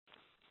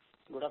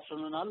Good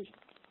afternoon all.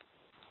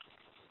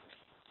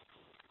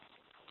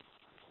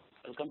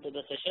 Welcome to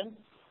the session.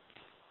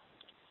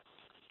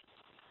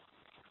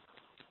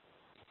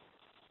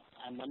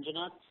 I am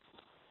Manjunath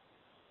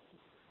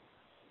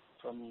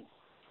from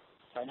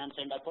Finance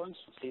and Accounts,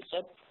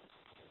 CSTEP.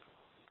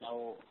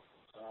 Now,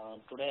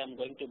 today I am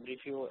going to brief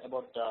you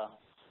about the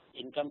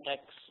income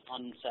tax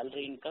on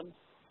salary income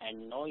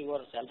and know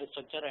your salary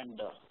structure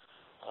and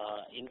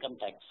income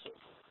tax.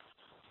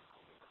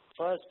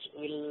 First,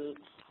 we'll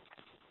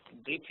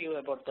brief you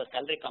about the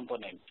salary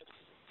component.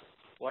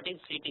 What is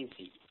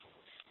CTC?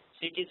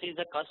 CTC is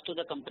the cost to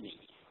the company.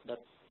 The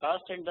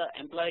cost and the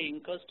employee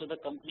incurs to the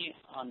company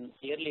on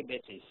yearly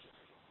basis.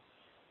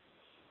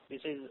 This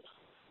is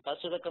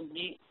cost to the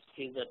company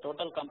is the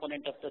total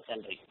component of the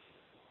salary.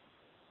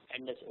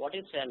 And what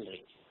is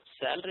salary?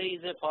 Salary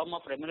is a form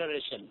of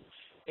remuneration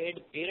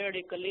paid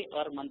periodically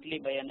or monthly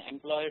by an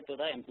employer to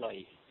the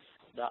employee.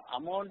 The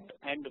amount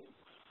and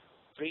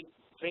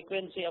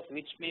frequency of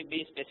which may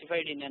be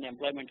specified in an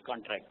employment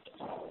contract.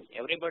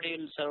 Everybody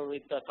will serve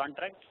with the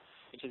contract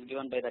which is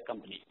given by the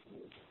company.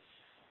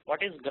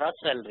 What is gross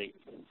salary?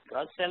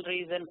 Gross salary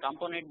is a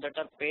component that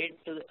are paid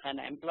to an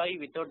employee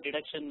without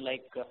deduction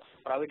like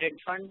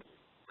provident fund,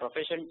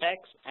 profession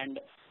tax and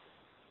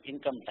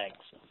income tax.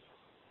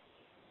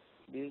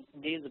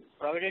 These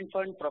provident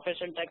fund,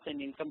 profession tax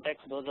and income tax,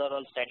 those are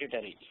all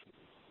statutory.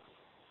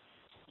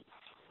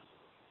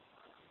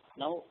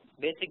 Now,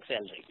 basic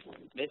salary.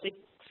 Basic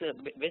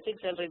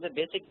salary is the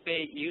basic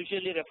pay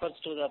usually refers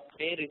to the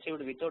pay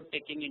received without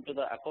taking into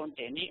the account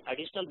any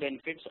additional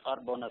benefits or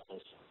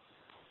bonuses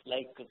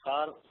like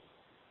car,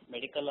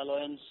 medical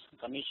allowance,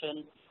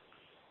 commission,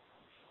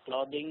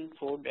 clothing,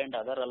 food and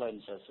other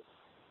allowances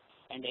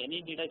and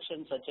any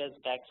deduction such as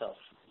tax off.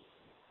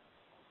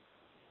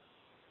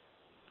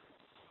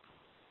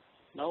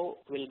 Now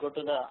we'll go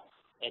to the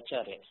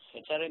HRA.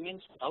 HRA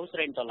means house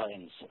rent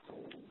allowance.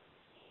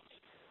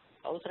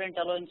 House rent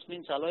allowance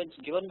means allowance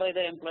given by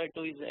the employee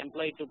to his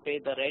employee to pay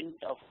the rent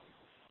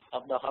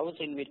of the house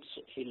in which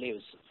he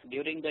lives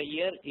during the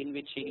year in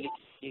which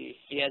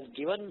he has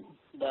given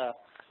the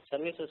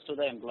services to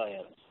the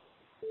employer.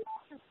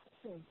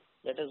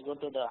 Let us go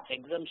to the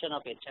exemption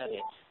of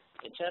HRA.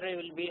 HRA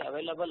will be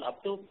available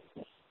up to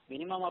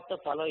minimum of the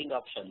following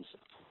options.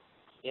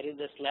 There is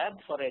a slab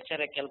for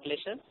HRA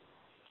calculation.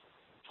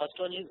 First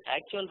one is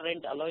actual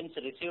rent allowance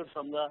received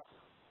from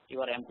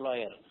your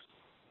employer.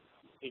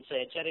 It's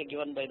a HRA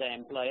given by the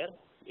employer.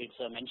 It's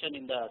mentioned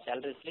in the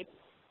salary slip.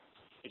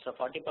 It's a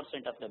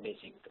 40% of the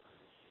basic.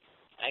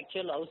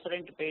 Actual house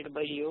rent paid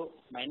by you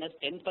minus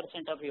 10%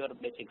 of your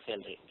basic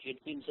salary. It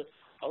means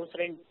house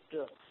rent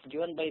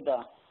given by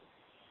the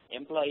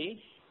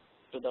employee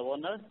to the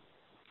owner.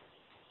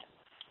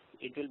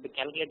 It will be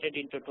calculated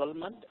into 12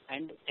 months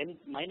and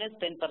minus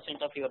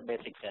 10% of your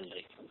basic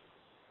salary.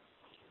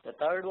 The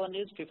third one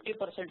is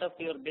 50% of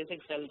your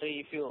basic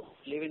salary if you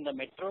live in the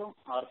metro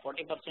or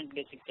 40%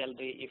 basic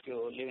salary if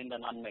you live in the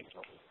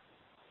non-metro.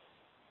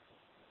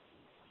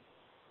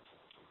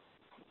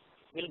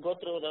 We'll go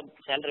through the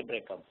salary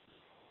breakup.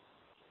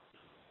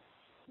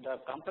 The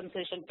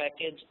compensation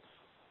package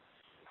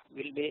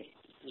will be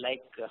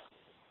like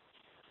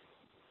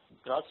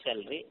gross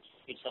salary.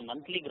 It's a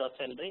monthly gross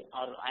salary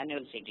or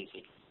annual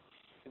CTC.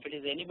 If it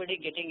is anybody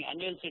getting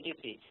annual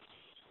CTC,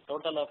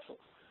 total of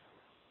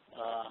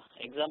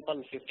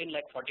example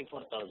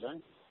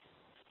 15,44,000,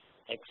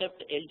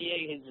 except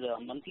LTA, his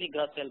monthly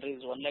gross salary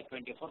is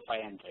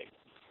 1,24,500.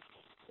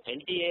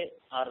 LTA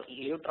or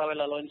leave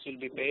travel allowance will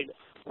be paid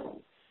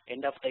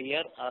end of the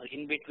year or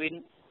in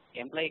between.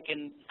 Employee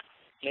can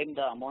claim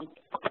the amount.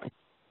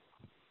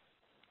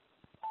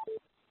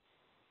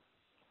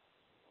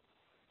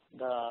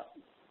 The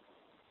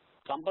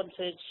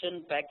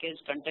compensation package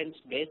contains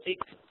basic,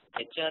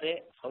 HRA,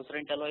 house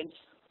rent allowance,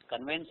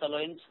 conveyance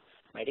allowance,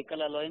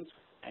 medical allowance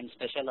and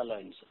special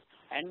allowance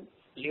and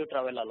leave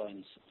travel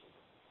allowance.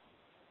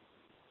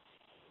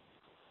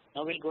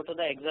 Now we'll go to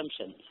the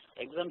exemption.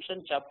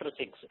 Exemption chapter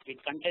 6.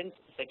 It contains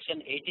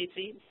section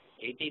 80C,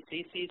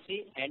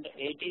 80CCC and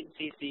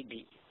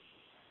 80CCD.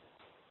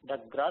 The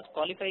gross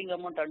qualifying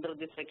amount under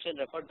this section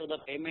refer to the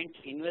payment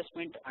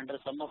investment under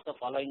some of the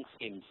following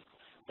schemes.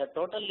 The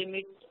total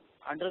limit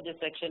under this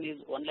section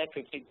is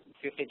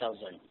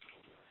 1,50,000.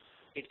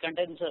 It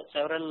contains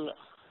several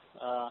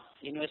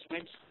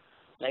investments,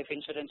 life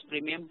insurance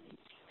premium,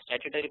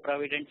 statutory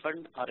provident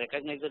fund or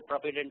recognized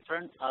provident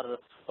fund or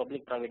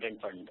public provident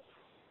fund.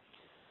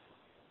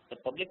 The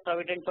public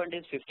provident fund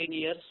is 15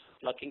 years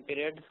locking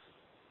period.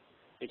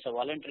 It's a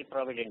voluntary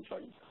provident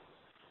fund.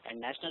 And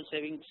national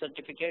savings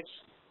certificates,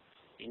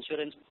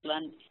 insurance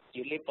plan,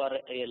 ULIP or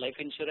life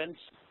insurance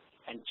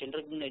and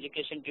children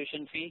education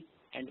tuition fee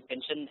and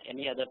pension,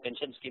 any other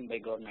pension scheme by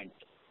government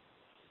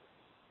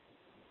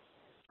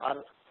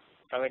or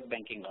private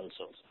banking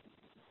also.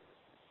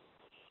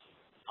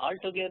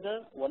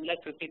 Altogether,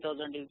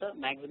 1,50,000 is the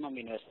maximum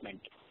investment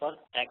for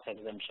tax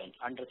exemption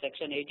under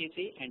section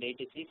 80C and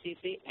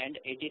 80CCC and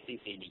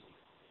 80CCD.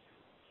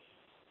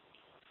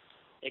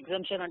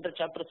 Exemption under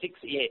chapter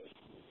 6A.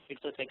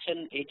 It's a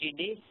section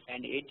 80D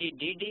and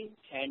 80DD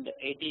and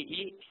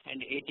 80E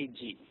and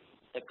 80G.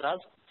 The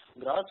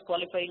gross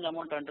qualifying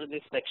amount under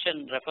this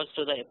section refers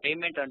to the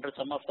payment under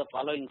some of the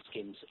following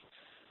schemes.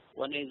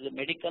 One is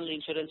medical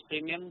insurance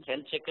premium,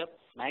 health checkup.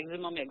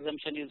 Maximum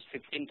exemption is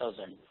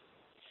 15,000.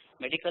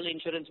 Medical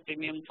insurance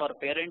premium for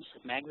parents,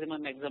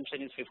 maximum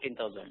exemption is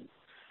 15,000.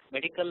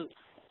 Medical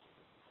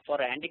for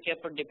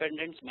handicapped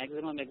dependents,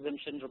 maximum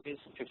exemption rupees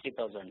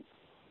 50,000.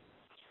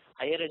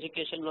 Higher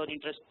education loan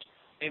interest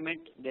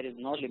payment, there is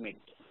no limit.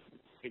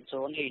 It's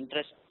only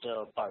interest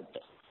part.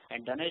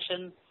 And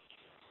donation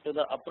to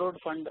the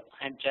approved fund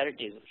and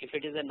charities. If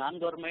it is a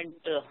non-government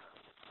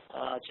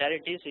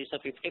charities, it's a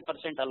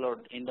 50%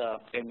 allowed in the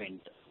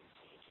payment.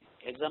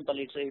 Example,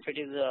 if it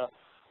is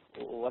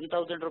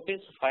 1,000 rupees,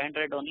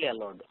 500 only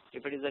allowed.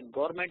 If it is a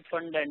government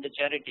fund and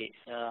charity,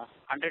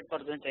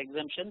 100%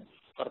 exemption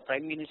for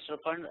Prime Minister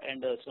Fund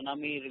and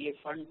Tsunami Relief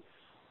Fund,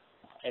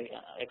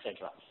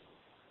 etc.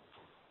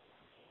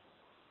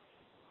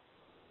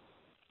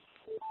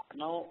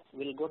 Now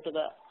we'll go to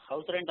the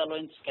house rent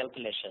allowance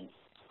calculation.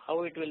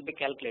 How it will be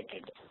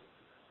calculated?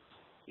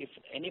 If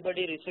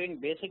anybody receiving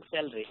basic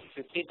salary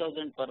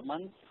 50,000 per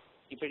month,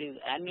 if it is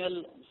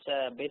annual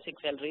basic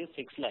salary is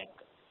 6 lakh.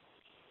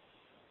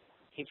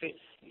 If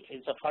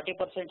it's a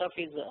 40% of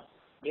his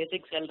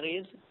basic salary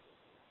is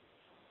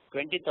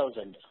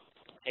 20,000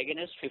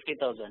 against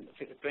 50,000.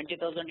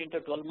 20,000 into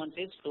 12 months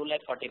is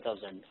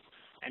 2,40,000.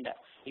 And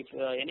if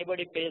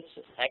anybody pays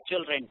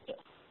actual rent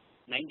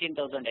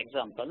 19,000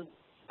 example,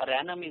 per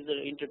annum is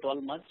into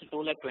 12 months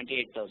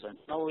 2,28,000.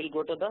 Now we'll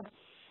go to the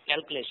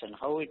calculation,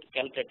 how it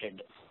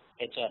calculated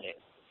HRA.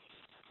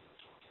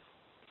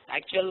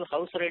 Actual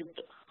house rent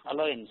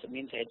allowance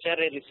means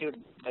HRA received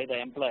by the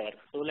employer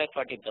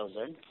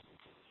 2,40,000.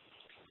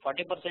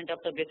 40% of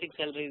the basic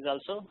salary is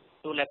also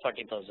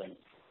 2,40,000.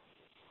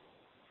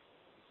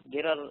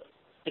 There are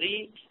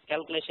three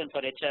calculations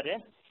for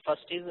HRA.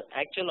 First is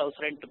actual house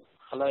rent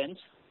allowance,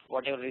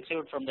 whatever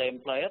received from the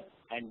employer,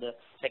 and the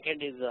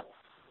second is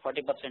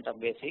 40% of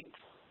basic,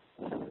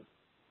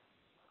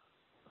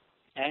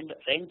 and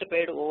rent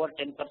paid over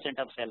 10%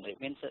 of salary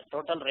means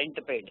total rent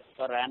paid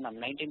per annum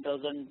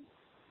 19,000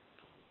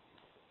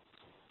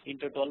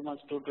 into 12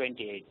 months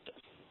 228.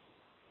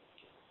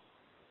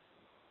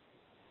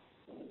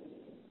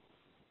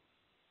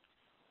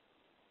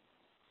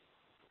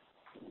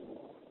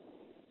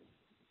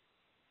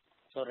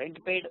 So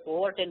rent paid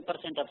over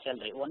 10% of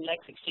salary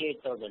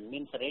 1,68,000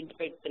 means rent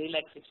paid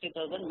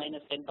 3,60,000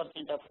 minus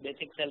 10% of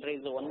basic salary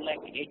is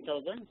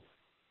 1,08,000.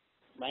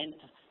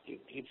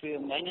 If you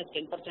minus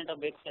 10% of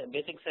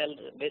basic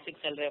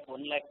salary of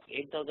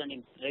 1,08,000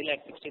 in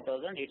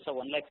 3,60,000, it's a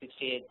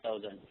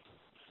 1,68,000.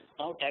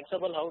 Now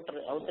taxable house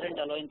rent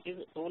allowance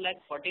is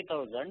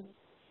 2,40,000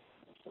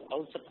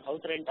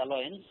 house rent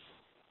allowance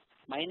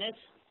minus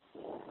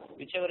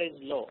whichever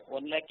is low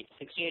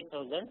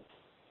 1,68,000.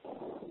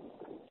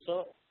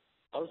 So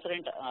house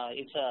rent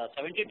it's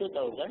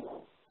 72,000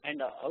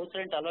 and house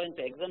rent allowance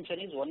exemption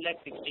is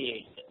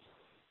 1,68,000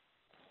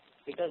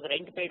 because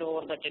rent paid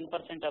over the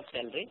 10% of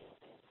salary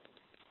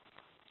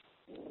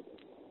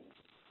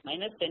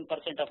minus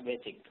 10% of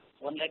basic.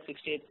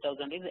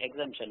 1,68,000 is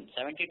exemption.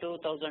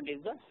 72,000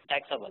 is the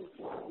taxable.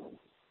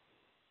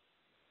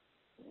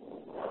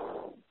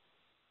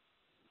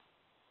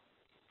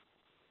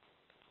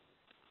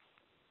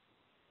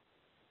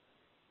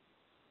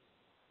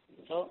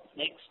 So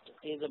next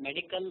is the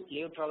medical,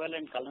 leave, travel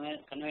and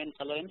conveyance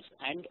allowance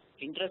and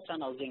interest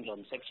on housing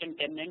loan, section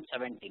 10 and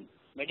 17.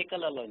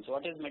 Medical allowance.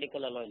 What is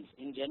medical allowance?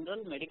 In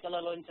general, medical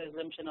allowance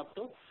exemption up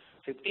to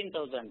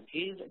 15,000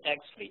 is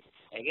tax free.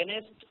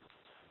 Against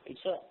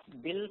it's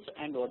bills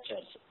and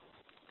vouchers.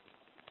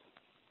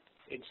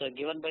 It's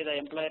given by the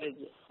employer is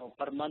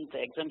per month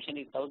exemption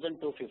is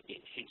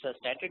 1,250. It's a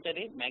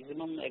statutory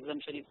maximum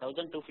exemption is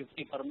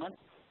 1,250 per month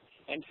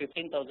and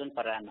 15,000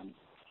 per annum.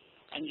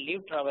 And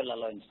leave travel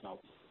allowance now,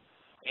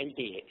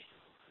 LTA.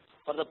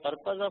 For the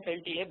purpose of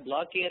LTA,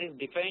 block year is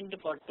defined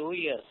for 2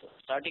 years,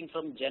 starting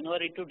from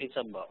January to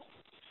December.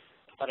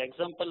 For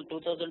example,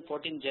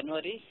 2014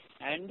 January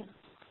and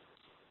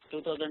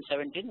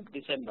 2017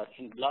 December.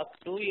 In block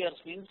 2 years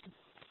means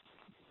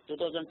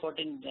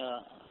 2014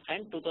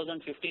 and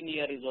 2015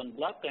 year is one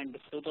block, and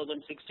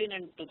 2016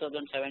 and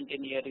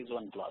 2017 year is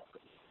one block.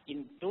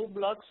 In 2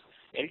 blocks,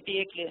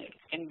 LTA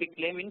can be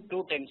claimed in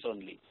 2 times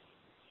only.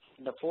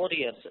 The 4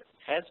 years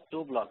has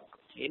 2 blocks.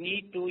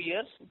 Any 2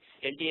 years,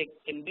 LTA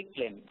can be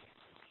claimed.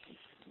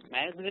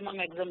 Maximum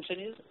exemption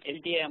is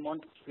LTA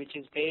amount which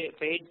is paid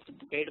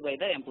by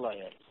the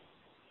employer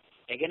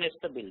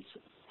against the bills.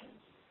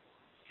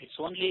 It's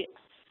only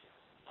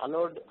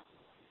allowed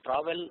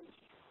travel,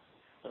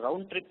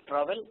 round trip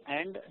travel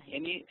and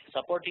any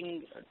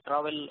supporting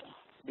travel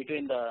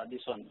between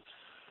this one,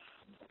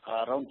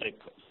 round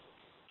trip.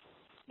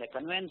 The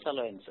conveyance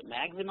allowance,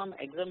 maximum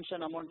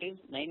exemption amount is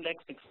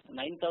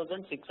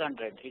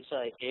 9,600. It's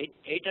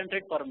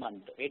 800 per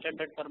month.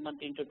 800 per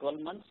month into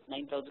 12 months,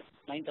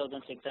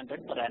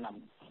 9,600 per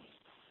annum.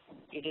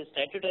 It is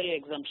statutory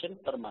exemption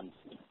per month,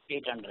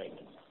 800.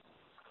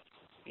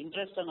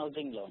 interest on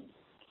housing loan.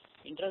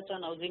 Interest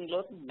on housing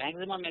loan,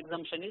 maximum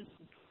exemption is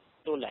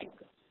 2 lakh.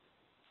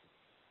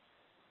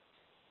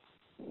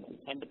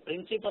 And the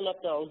principal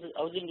of the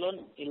housing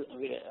loan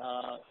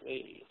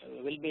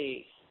will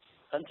be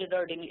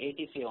considered in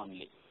ATC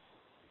only.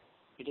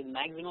 It is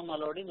maximum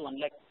allowed is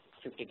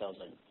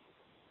 1,50,000.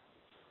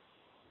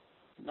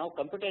 Now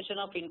computation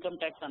of income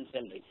tax on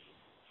salary.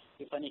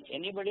 If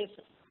anybody's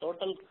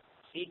total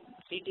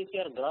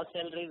CTC or gross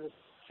salary is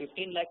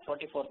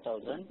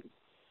 15,44,000,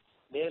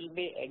 they will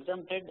be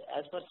exempted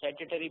as per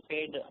statutory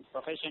paid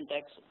profession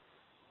tax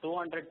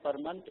 200 per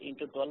month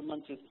into 12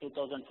 months is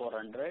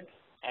 2,400,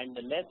 and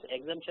less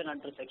exemption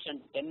under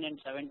section 10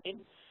 and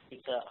 17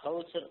 it's a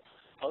house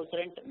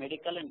rent,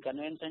 medical and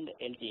conveyance and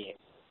LTA.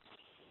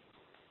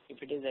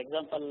 If it is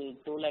example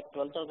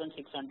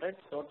 2,12,600,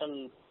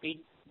 total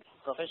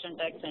profession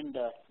tax and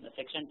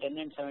section 10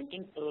 and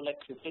 17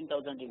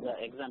 2,15,000 is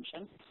the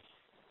exemption.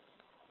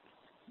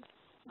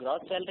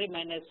 Gross salary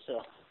minus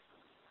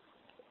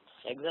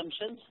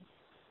exemptions,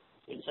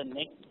 it's a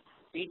net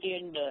PT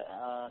and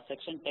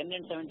section 10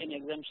 and 17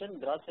 exemption.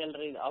 Gross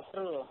salary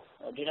after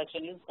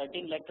deduction is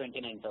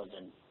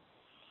 13,29,000.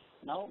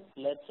 Now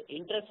let's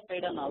interest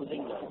paid on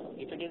housing loan.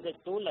 If it is a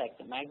 2 lakh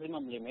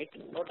maximum limit,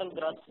 total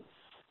gross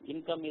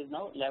income is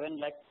now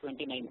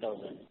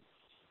 11,29,000.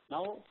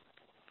 Now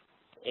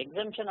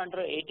exemption under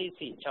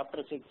ATC,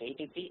 Chapter 6,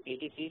 ATC,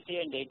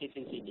 ATCC and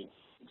ATCCD.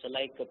 It's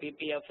like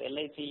PPF,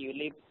 LIC,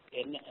 ULIP,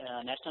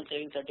 National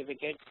Savings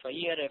Certificate,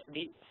 5-year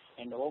FD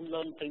and home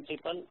loan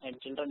principal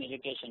and children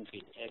education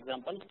fee.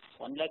 Example,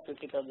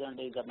 1,50,000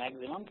 is the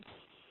maximum.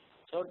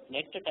 So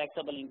net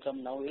taxable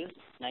income now is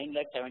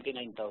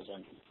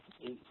 9,79,000.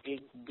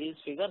 These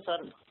figures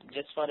are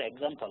just for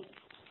example.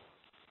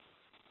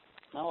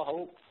 Now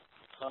how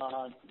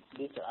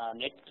this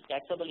net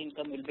taxable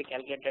income will be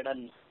calculated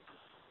on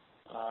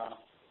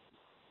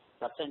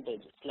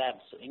percentage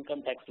slabs,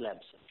 income tax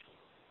slabs.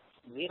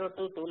 0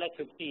 to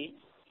 2,50,000.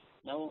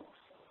 Now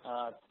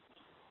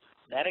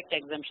direct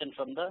exemption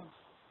from the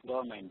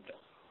government.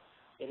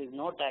 There is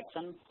no tax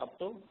on up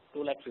to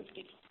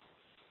 2,50,000.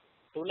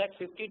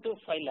 2,50,000 to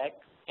 5 lakh,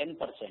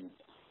 10%.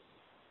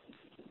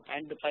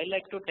 And 5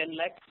 lakh to 10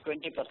 lakh,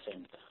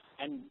 20%.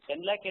 And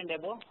 10 lakh and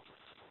above,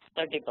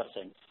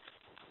 30%.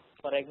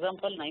 For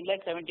example,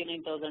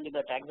 9,79,000 is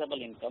the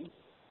taxable income.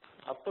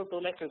 Up to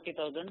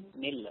 2,50,000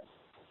 nil.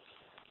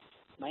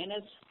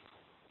 Minus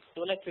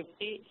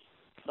 2,50,000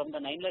 from the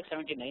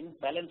 9,79,000,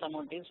 balance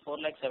amount is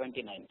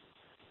 4,79,000.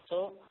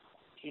 So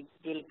it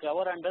will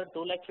cover under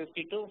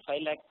 2,50,000 to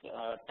 5 lakh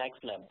tax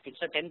slab.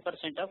 It's a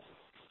 10% of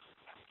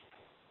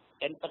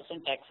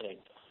 10% tax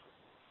rate.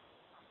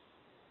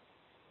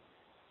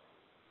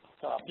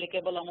 So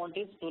applicable amount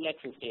is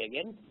 2,50,000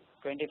 again.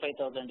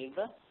 25,000 is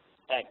the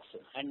tax.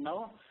 And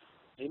now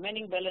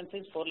remaining balance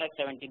is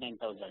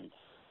 4,79,000.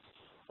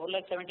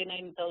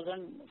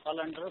 4,79,000 fall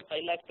under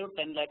 5 lakh to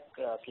 10 lakh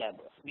slab,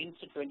 means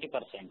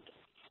 20%.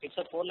 It's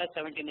a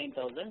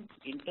 4,79,000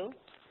 into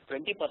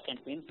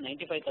 20% means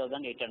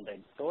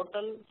 95,800.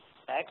 Total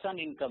tax on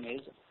income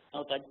is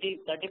now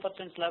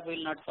 30% slab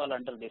will not fall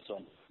under this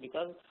one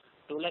because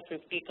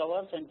 2,50,000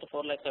 covers and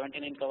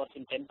 4,79,000 covers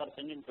in 10%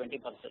 and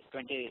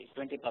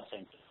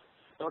 20%.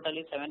 Total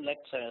is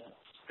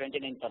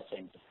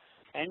 7,29%.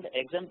 And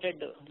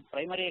exempted,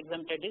 primary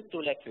exempted is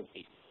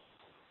 2,50,000.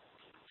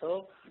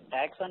 So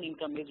tax on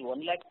income is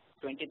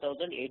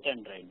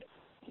 1,20,800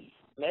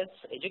 plus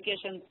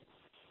education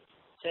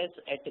says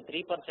at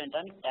 3%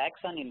 on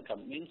tax on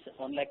income means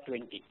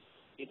 1,20,000.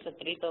 It's a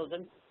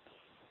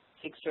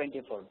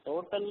 3,624.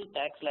 Total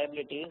tax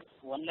liability is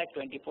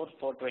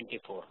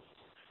 1,24,424.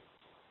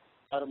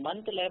 Per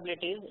month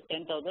liability is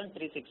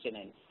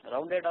 10,369.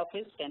 Rounded off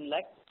is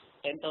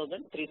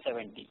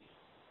 10,370.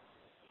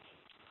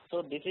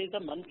 So this is the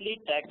monthly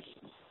tax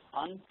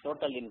on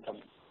total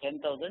income,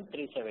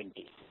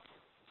 10,370.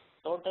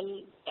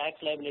 Total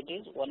tax liability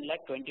is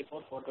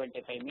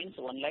 1,24,425 means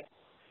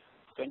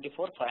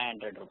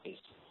 1,24,500 rupees.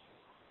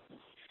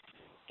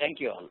 Thank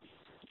you all.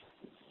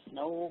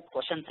 Now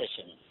question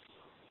session.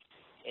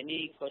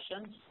 Any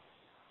questions?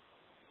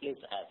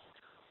 Please ask.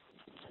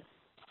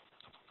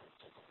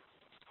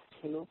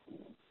 Hello.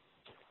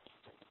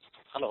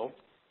 Hello.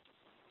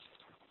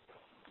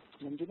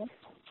 Manjunath?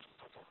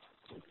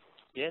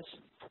 Yes.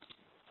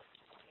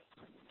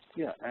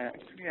 Yeah,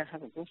 actually I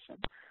have a question.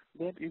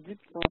 That is it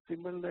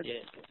possible that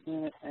Yes.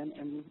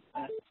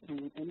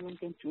 Anyone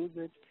can choose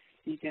that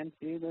he can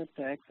pay the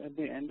tax at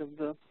the end of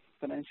the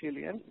financial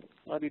year,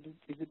 or is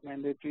it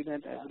mandatory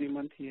that every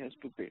month he has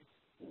to pay?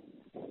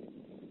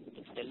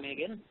 Tell me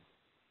again.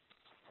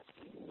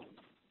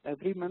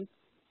 Every month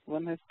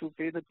one has to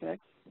pay the tax,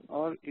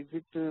 or is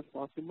it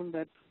possible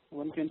that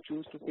one can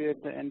choose to pay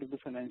at the end of the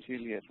financial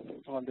year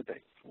all the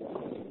time?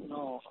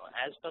 No,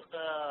 as per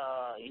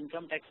the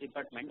income tax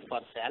department,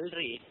 for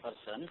salary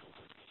person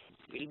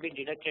will be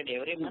deducted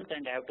every month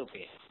and have to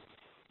pay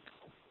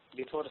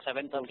before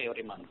 7th of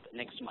every month,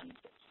 next month.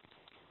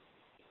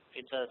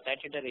 It's a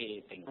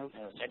statutory thing,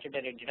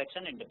 statutory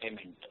deduction and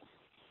payment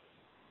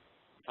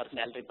for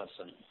salary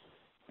person.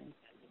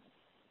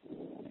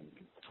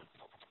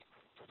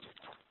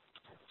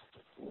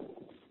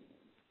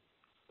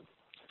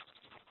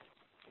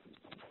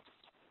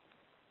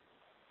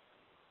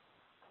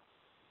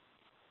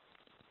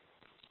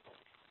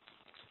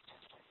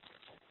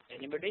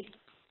 Anybody?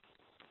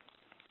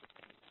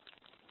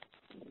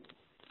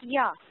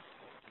 Yeah.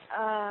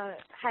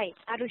 Hi,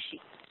 Arushi.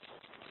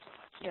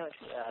 Here.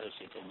 Yeah,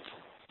 Arushi, tell me.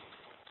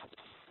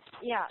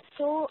 Yeah.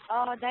 So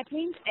that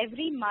means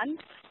every month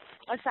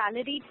a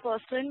salaried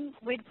person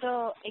with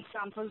the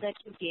example that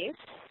you gave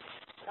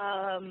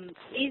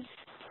is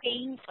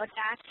paying a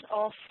tax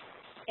of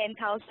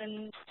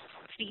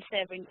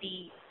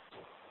 10,370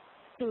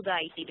 to the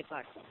IT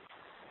department.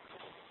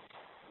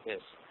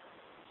 Yes.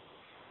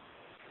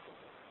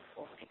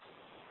 Okay.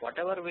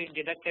 Whatever we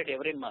deducted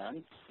every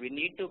month, we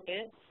need to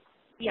pay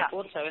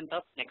before 7th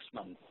of next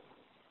month.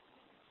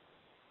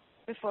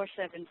 Before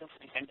 7th of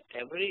next. And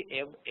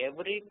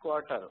every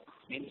quarter,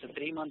 means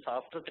 3 months,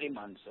 after 3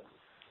 months,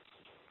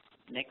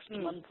 next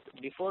month,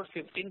 before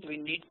 15th, we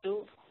need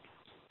to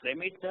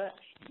remit the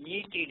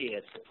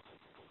ETDS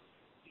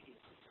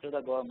to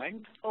the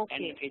government. Okay.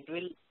 And it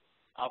will,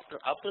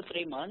 after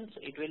 3 months,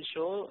 it will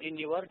show in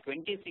your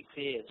 26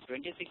 years.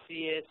 26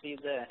 years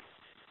is a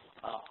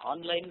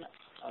online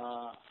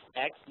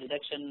tax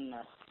deduction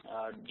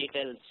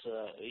details.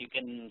 You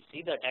can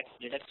see the tax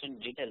deduction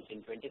details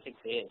in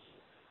 26 years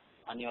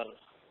on your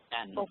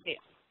PAN. Okay.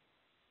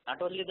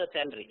 Not only the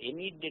salary,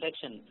 any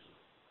deduction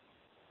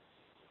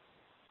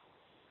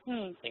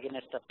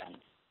against the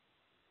PAN.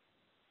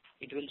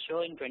 It will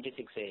show in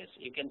 26 years.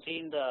 You can see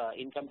in the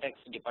income tax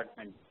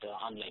department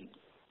online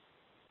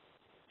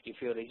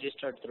if you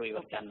registered through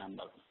your PAN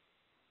number.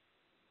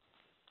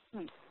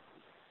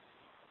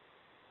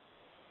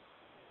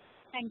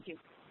 Thank you.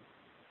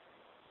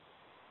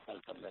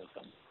 Welcome,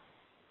 welcome.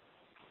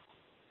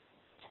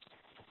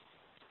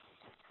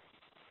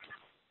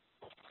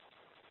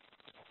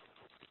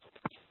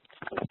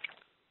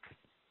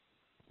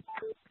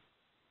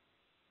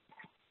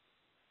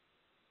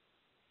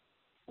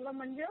 Hello,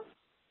 Manju.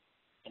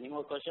 Any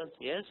more questions?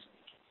 Yes?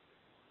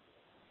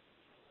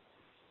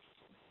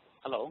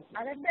 Hello?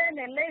 Other than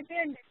LIC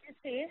and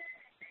DSC,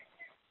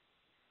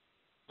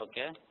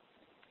 Okay.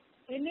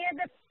 any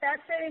other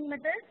tax saving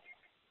method?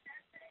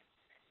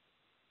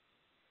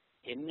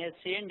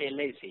 NSC and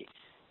LIC.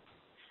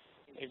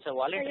 It's a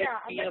voluntary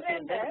PF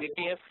and then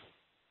VPF.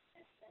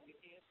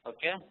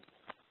 Okay.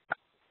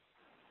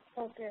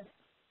 Okay.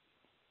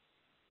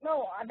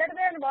 No, other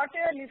than what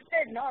you have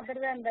listed, no, other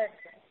than that.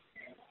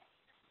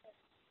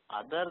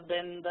 Other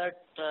than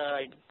that,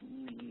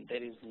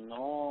 there is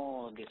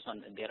no this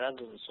one. There are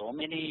so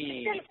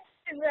many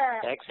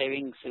tax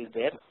savings is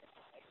there.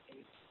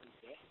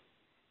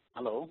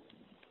 Hello?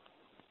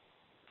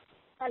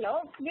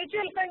 Hello?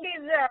 Mutual fund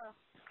is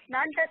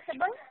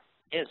non-taxable?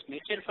 Yes,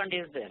 mutual fund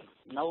is there.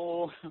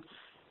 Now,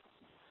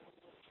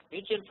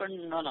 mutual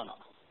fund, no.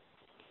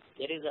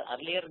 There is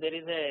earlier there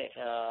is a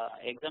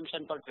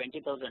exemption for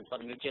 20,000 for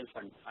mutual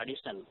fund,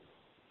 additional.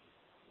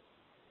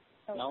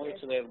 Okay. Now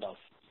it's waived off.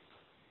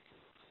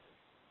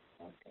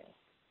 Okay.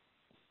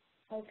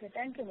 Okay,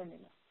 thank you,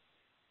 Manila.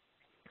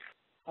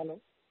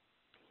 Hello.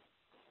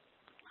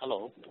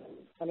 Hello?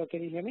 Hello,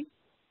 can you hear me?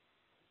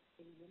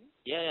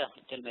 Yeah,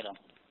 tell me, Ram.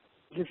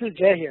 This is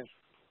Jay here.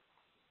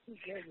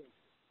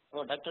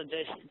 Oh, Dr.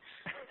 Jay.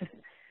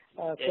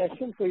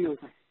 Question for you.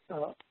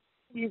 What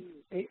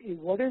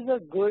is a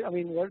good,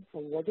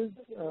 what is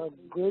a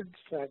good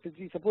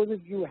strategy? Suppose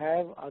if you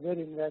have other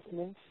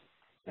investments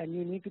and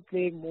you need to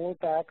pay more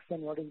tax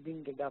than what is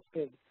being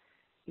deducted,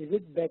 is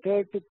it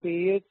better to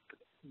pay it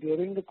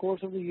during the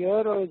course of the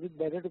year, or is it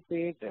better to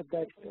pay it at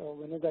that,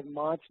 when is that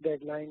March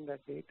deadline,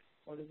 that date?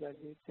 What is that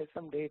date? There's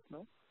some date,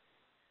 no?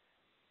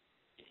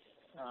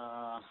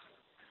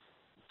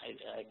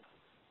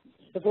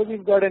 Suppose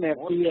you've got an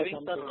FD or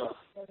something.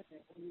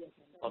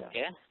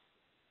 Okay.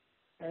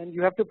 And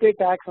you have to pay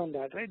tax on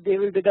that, right? They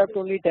will deduct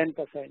only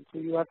 10%. So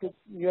you have to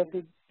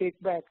take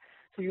back.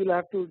 So you'll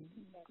have to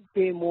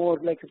pay more.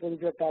 Like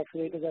suppose your tax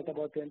rate is at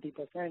about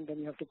 20%, then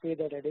you have to pay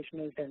that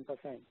additional 10%,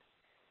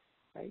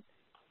 right?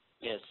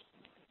 Yes.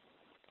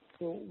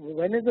 So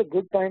when is a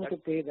good time to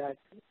pay that?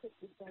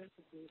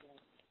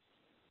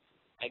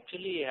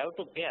 Actually, you have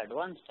to pay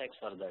advance tax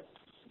for that.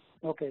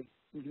 Okay.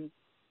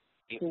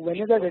 So when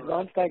is that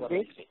advance tax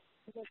date?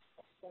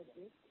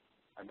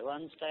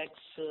 Advance tax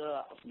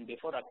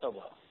before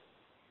October.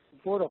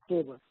 Before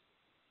October.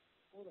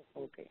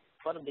 Okay.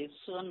 For this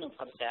one,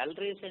 for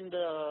salaries and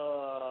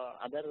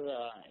other,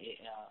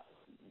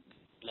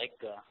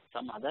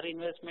 some other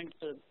investments,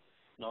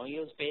 no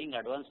use paying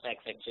advance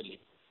tax actually.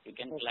 You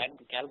can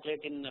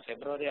calculate in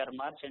February or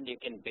March and you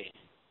can pay.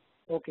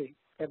 Okay.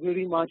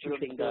 February, March.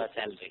 Including the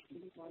salary.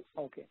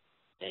 Okay.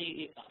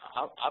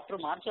 After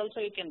March also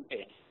you can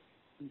pay.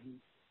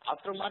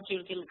 After March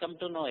you will come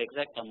to know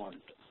exact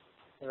amount.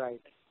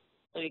 Right.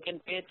 So you can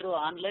pay through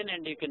online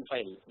and you can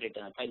file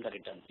the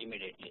return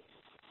immediately.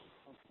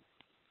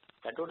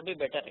 That would be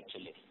better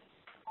actually.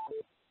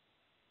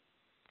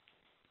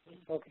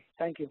 Okay.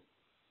 Thank you.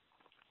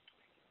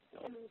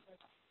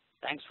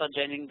 Thanks for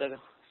joining the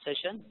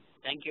session.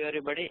 Thank you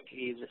everybody.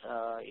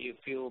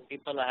 If you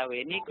people have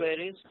any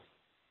queries,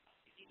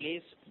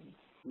 please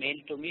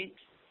mail to me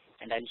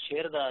and I'll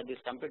share this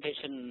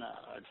computation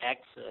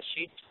tax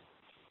sheet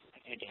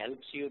it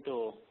helps you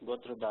to go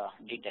through the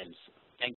details.